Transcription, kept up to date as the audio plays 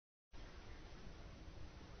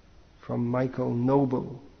from Michael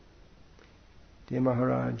Noble. Dear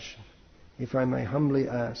Maharaj, if I may humbly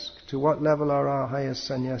ask, to what level are our highest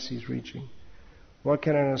sannyasis reaching? What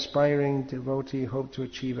can an aspiring devotee hope to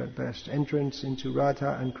achieve at best? Entrance into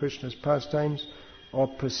Radha and Krishna's pastimes, or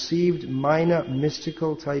perceived minor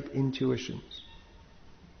mystical type intuitions?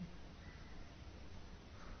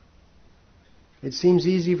 It seems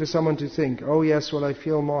easy for someone to think, oh yes, well I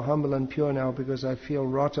feel more humble and pure now because I feel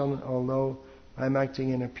rotten although I'm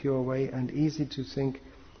acting in a pure way, and easy to think,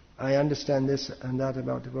 I understand this and that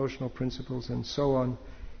about devotional principles and so on.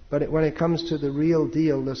 But when it comes to the real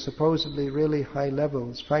deal, the supposedly really high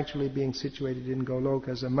levels, factually being situated in Golok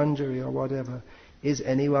as a manjari or whatever, is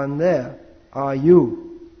anyone there? Are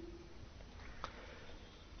you?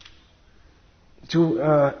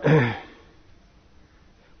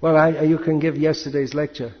 Well, you can give yesterday's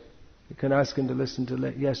lecture. You can ask him to listen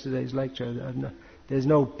to yesterday's lecture. There's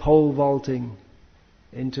no pole vaulting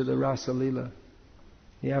into the Rasa Leela.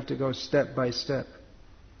 You have to go step by step.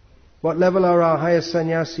 What level are our highest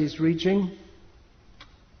sannyasis reaching?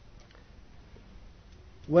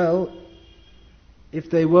 Well, if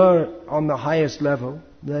they were on the highest level,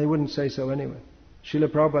 they wouldn't say so anyway.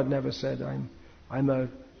 Srila Prabhupada never said, I'm a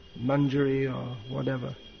manjari or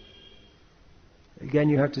whatever. Again,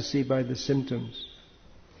 you have to see by the symptoms.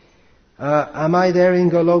 Am I there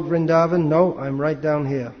in Golok Vrindavan? No, I'm right down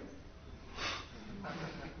here.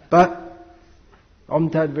 But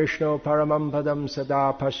Om Tad Vishnu Paramam Padam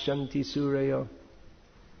Sada Pashyanti Suryo.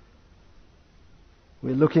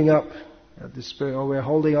 We're looking up at the Spirit, or we're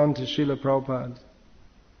holding on to Srila Prabhupada.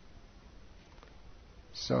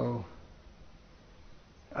 So,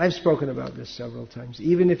 I've spoken about this several times.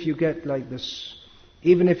 Even if you get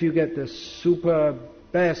the super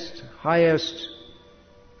best, highest,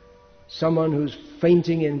 someone who's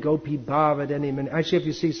fainting in Gopi Bhav at any minute. Actually, if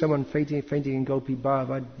you see someone fainting in Gopi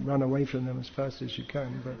Bhav, I'd run away from them as fast as you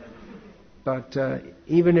can. But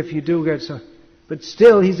even if you do get some, but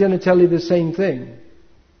still he's going to tell you the same thing.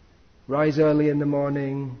 Rise early in the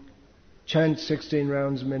morning, chant 16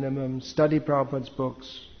 rounds minimum, study Prabhupada's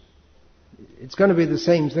books. It's going to be the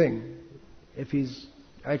same thing if he's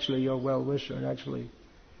actually your well-wisher and actually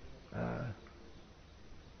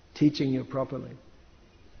teaching you properly.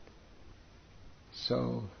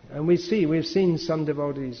 So, and we've seen some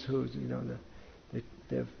devotees who,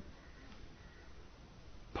 they've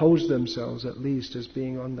posed themselves at least as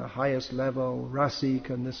being on the highest level, rasik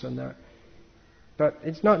and this and that. But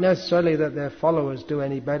it's not necessarily that their followers do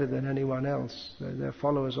any better than anyone else. Their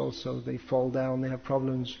followers also, they fall down, they have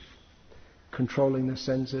problems controlling the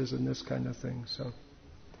senses and this kind of thing. So,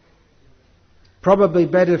 probably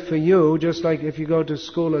better for you, just like if you go to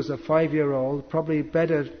school as a 5-year-old, probably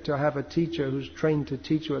better to have a teacher who's trained to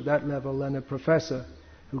teach you at that level than a professor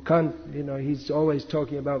who can't, he's always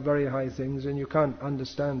talking about very high things and you can't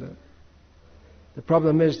understand it. The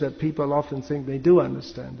problem is that people often think they do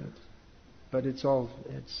understand it, but it's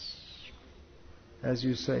as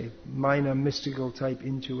you say, minor mystical type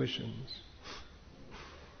intuitions.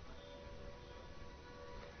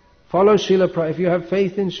 Follow Srila Prabhupada. If you have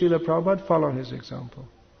faith in Srila Prabhupada, follow his example.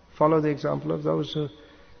 Follow the example of those who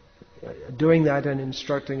are doing that and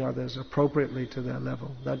instructing others appropriately to their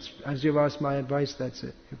level. That's, as you've asked my advice, that's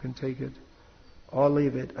it. You can take it or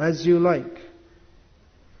leave it, as you like.